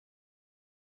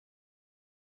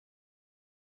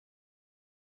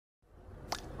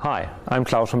Hi, I'm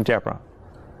Klaus from Jabra,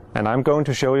 and I'm going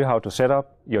to show you how to set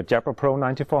up your Jabra PRO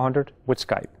 9400 with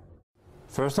Skype.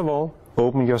 First of all,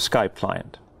 open your Skype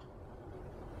client.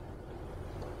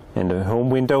 In the home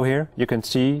window here, you can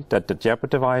see that the Jabra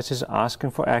device is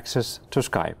asking for access to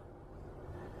Skype.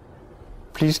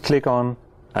 Please click on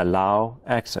Allow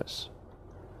Access.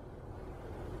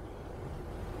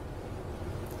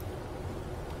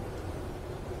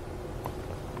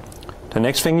 The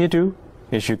next thing you do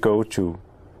is you go to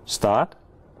Start,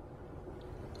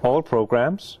 All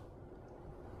Programs,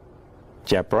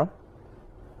 Jabra,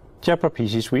 Jabra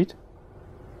PC Suite,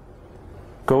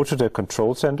 go to the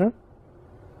Control Center,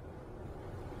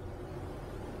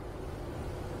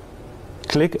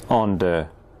 click on the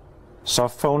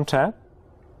softphone tab,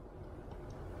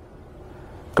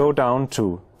 go down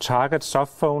to Target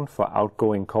softphone for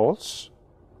outgoing calls.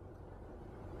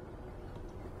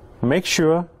 Make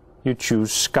sure you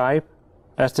choose Skype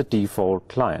as the default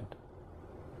client.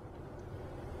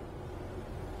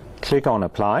 Click on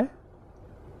Apply.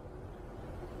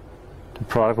 The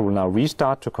product will now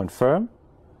restart to confirm.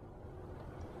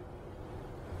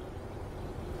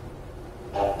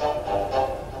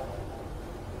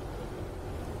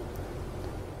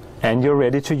 And you're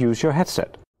ready to use your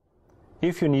headset.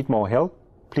 If you need more help,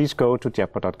 please go to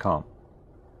jabra.com.